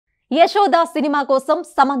Yashoda cinema కోసం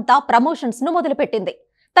Samantha promotions ను మొదలుపెట్టింది.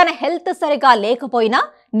 తన హెల్త్ సరిగా లేకపోయినా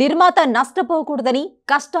నిర్మాత నష్టపోకూడదని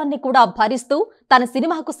కష్టాన్ని కూడా భరిస్తూ తన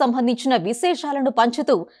సినిమాకు సంబంధించిన విశేషాలను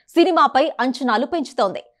పంచుతూ సినిమాపై అంచనాలు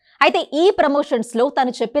పెంచుతోంది. అయితే ఈ ప్రమోషన్స్ లో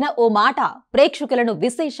తను చెప్పిన ఓ మాట ప్రేక్షకులను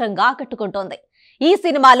విశేషంగా ఆకట్టుకుంటోంది. ఈ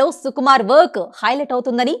సినిమాలో సుకుమార్ వర్క్ హైలైట్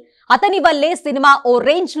అవుతుందని, అతని వల్లే సినిమా ఓ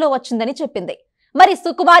రేంజ్ లో వచ్చిందని చెప్పింది. మరి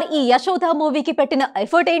సుకుమార్ ఈ యశోద మూవీకి పెట్టిన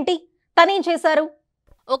ఎఫర్ట్ ఏంటి? తనేం చేశారు?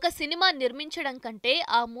 ఒక సినిమా నిర్మించడం కంటే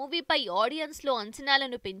ఆ మూవీపై ఆడియన్స్లో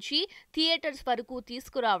అంచనాలను పెంచి థియేటర్స్ వరకు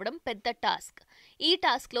తీసుకురావడం పెద్ద టాస్క్. ఈ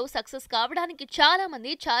టాస్క్లో సక్సెస్ కావడానికి చాలా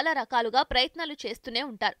మంది చాలా రకాలుగా ప్రయత్నాలు చేస్తూనే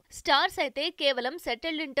ఉంటారు. స్టార్స్ అయితే కేవలం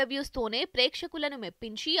సెటిల్డ్ ఇంటర్వ్యూస్తోనే ప్రేక్షకులను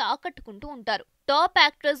మెప్పించి ఆకట్టుకుంటూ ఉంటారు. టాప్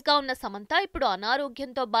యాక్ట్రెస్ గా ఉన్న సమంత ఇప్పుడు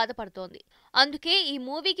అనారోగ్యంతో బాధపడుతోంది. అందుకే ఈ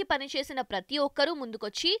మూవీకి పనిచేసిన ప్రతి ఒక్కరూ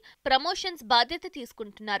ముందుకొచ్చి ప్రమోషన్స్ బాధ్యత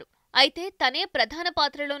తీసుకుంటున్నారు. అయితే తనే ప్రధాన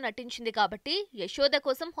పాత్రలో నటించింది కాబట్టి యశోద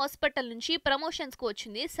కోసం హాస్పిటల్ నుంచి ప్రమోషన్స్ కు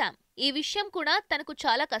వచ్చింది శామ్. ఈ విషయం కూడా తనకు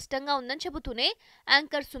చాలా కష్టంగా ఉందని చెబుతూనే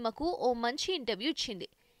యాంకర్ సుమకు ఓ మంచి ఇంటర్వ్యూ ఇచ్చింది.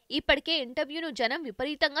 ఇప్పటికే ఇంటర్వ్యూను జనం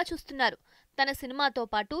విపరీతంగా చూస్తున్నారు. తన సినిమాతో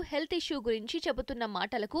పాటు హెల్త్ ఇష్యూ గురించి చెబుతున్న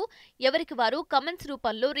మాటలకు ఎవరికి వారు కమెంట్స్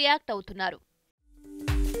రూపంలో రియాక్ట్ అవుతున్నారు.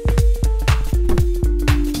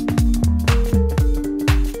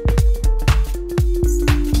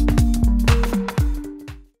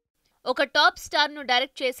 ఒక టాప్ స్టార్ ను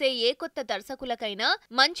డైరెక్ట్ చేసే ఏ కొత్త దర్శకులకైనా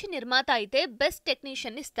మంచి నిర్మాత అయితే బెస్ట్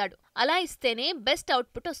టెక్నీషియన్ ఇస్తాడు. అలా ఇస్తేనే బెస్ట్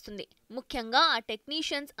అవుట్పుట్ వస్తుంది. ముఖ్యంగా ఆ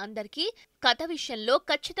టెక్నీషియన్స్ అందరికీ కథ విషయంలో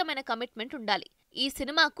ఖచ్చితమైన కమిట్మెంట్ ఉండాలి. ఈ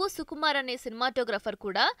సినిమాకు సుకుమార్ అనే సినిమాటోగ్రఫర్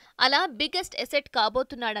కూడా అలా బిగ్గెస్ట్ ఎసెట్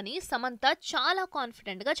కాబోతున్నాడని సమంత చాలా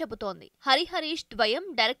కాన్ఫిడెంట్ గా చెబుతోంది. హరిహరీష్ ద్వయం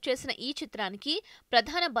డైరెక్ట్ చేసిన ఈ చిత్రానికి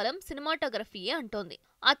ప్రధాన బలం సినిమాటోగ్రఫీయే అంటోంది.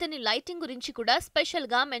 అతని లైటింగ్ గురించి కూడా స్పెషల్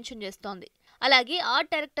గా మెన్షన్ చేస్తోంది. అలాగే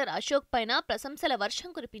ఆర్ట్ డైరెక్టర్ అశోక్ పైన ప్రశంసల వర్షం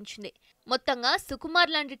కురిపించింది. మొత్తంగా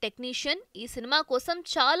సుకుమార్ లాంటి టెక్నీషియన్ ఈ సినిమా కోసం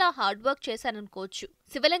చాలా హార్డ్ వర్క్ చేశారనుకోవచ్చు.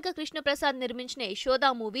 శివలంక కృష్ణప్రసాద్ నిర్మించిన యశోద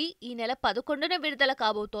మూవీ ఈ నెల 11న విడుదల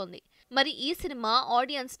కాబోతోంది. మరి ఈ సినిమా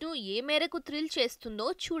ఆడియన్స్ ను ఏ మేరకు థ్రిల్ చేస్తుందో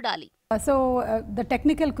చూడాలి. So the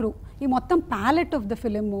technical crew, ఈ మొత్తం palette of the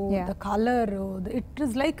film, the color, it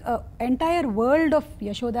is like a entire world of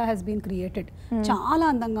Yashoda has been created. చాలా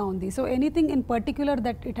అందంగా ఉంది. So anything in particular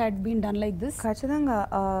that it had been done like this? ఖచ్చితంగా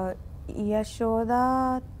యశోద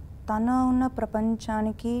తన ఉన్న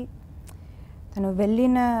ప్రపంచానికి, తను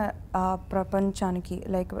వెళ్ళిన ప్రపంచానికి,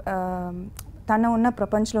 లైక్ తన ఉన్న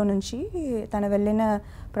ప్రపంచంలో నుంచి తను వెళ్ళిన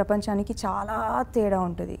ప్రపంచానికి చాలా తేడా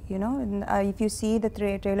ఉంటుంది. You know if you see the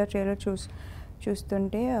trailer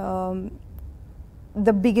చూస్తుంటే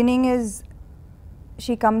the beginning is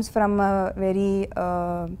she comes from very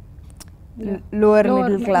lower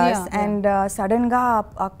middle class and సడన్గా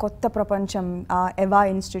ఆ కొత్త ప్రపంచం, ఆ ఎవా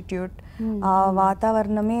ఇన్స్టిట్యూట్, ఆ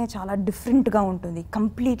వాతావరణమే చాలా డిఫరెంట్గా ఉంటుంది.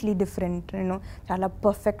 కంప్లీట్లీ డిఫరెంట్, నేను చాలా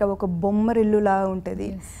పర్ఫెక్ట్గా ఒక బొమ్మరిల్లులా ఉంటుంది.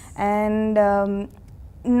 అండ్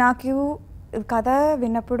నాకు కథ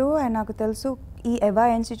విన్నప్పుడు నాకు తెలుసు ఈ ఎవా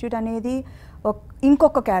ఇన్స్టిట్యూట్ అనేది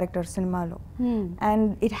ఇంకొక క్యారెక్టర్ సినిమాలో, and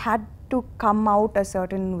it had to come out a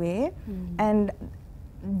certain way. And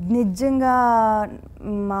నిజంగా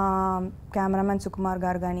మా కెమెరామెన్ సుకుమార్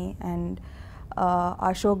గారు కానీ అండ్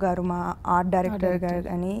అశోక్ గారు మా ఆర్ట్ డైరెక్టర్ గారు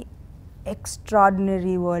కానీ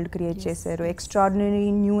ఎక్స్ట్రాడినరీ వరల్డ్ క్రియేట్ చేశారు. ఎక్స్ట్రాడినరీ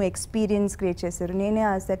న్యూ ఎక్స్పీరియన్స్ క్రియేట్ చేశారు. నేనే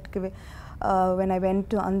ఆ సెట్కి when I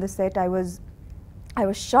went on the set I was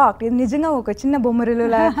shocked. ఇది నిజంగా ఒక చిన్న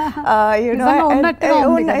బొమ్మరిలులా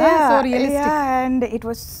and it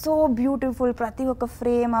was so beautiful. ప్రతి ఒక్క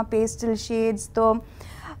ఫ్రేమ్ ఆ pastel షేడ్స్తో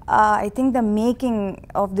I think the making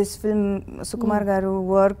of this film, Sukumar garu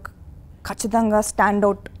work ఖచ్చితంగా స్టాండ్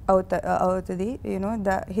అవుట్ అవుతుంది. You know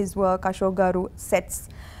his work, Ashok garu sets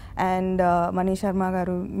and Mani Sharma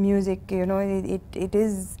garu music, you know it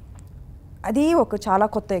is అది ఒక చాలా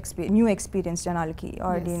కొత్త new experience జనాలకి,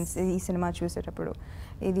 ఆడియన్స్ ఈ cinema చూసేటప్పుడు.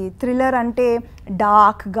 ఇది థ్రిల్లర్ అంటే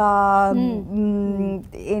డార్క్గా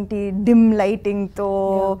ఏంటి dim లైటింగ్తో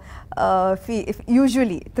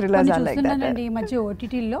usually thrillers are like that. ఈ మధ్య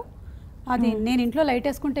ఓటీటీలో అది నేను ఇంట్లో లైట్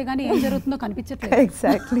వేసుకుంటే కానీ ఏం జరుగుతుందో కనిపించట్లేదు.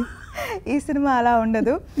 ఎగ్జాక్ట్లీ, ఈ సినిమా అలా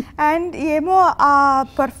ఉండదు. అండ్ ఏమో ఆ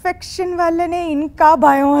పర్ఫెక్షన్ వల్లనే ఇంకా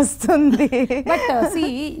భయం వస్తుంది. But see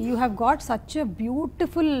you have got such a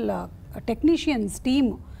beautiful technicians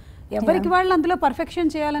team. ఎవరికి వాళ్ళు అందులో పర్ఫెక్షన్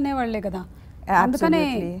చేయాలనే వాళ్ళే కదా, అందుకనే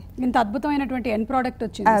ఇంత అద్భుతమైనటువంటి ఎండ్ ప్రోడక్ట్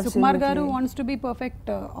వచ్చింది. సుకుమార్ గారు wants to be perfect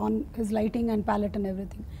on his lighting and palette and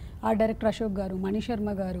everything. ఆ డైరెక్టర్ అశోక్ గారు, మణి శర్మ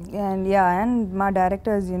గారు, అండ్ మా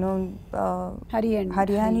డైరెక్టర్స్ యూనో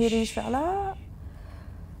హరిహరీష్ చాలా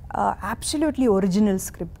అబ్సల్యూట్లీ ఒరిజినల్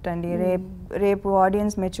స్క్రిప్ట్ అండి. రేపు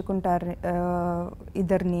ఆడియన్స్ మెచ్చుకుంటారు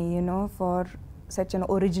ఇద్దరిని, you know for such an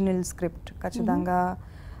original script. ఖచ్చితంగా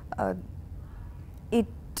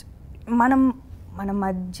ఇట్ మన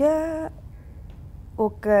మధ్య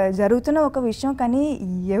ఒక జరుగుతున్న ఒక విషయం కానీ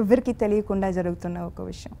ఎవరికి తెలియకుండా జరుగుతున్న ఒక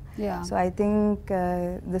విషయం. So I think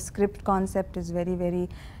the script concept is very very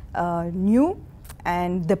new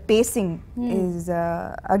and the pacing is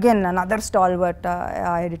again another stalwart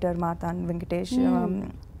editor Marthan Venkatesh.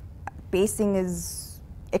 Pacing is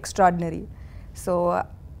extraordinary. So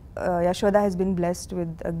Yashoda has been blessed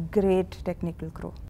with a great technical crew.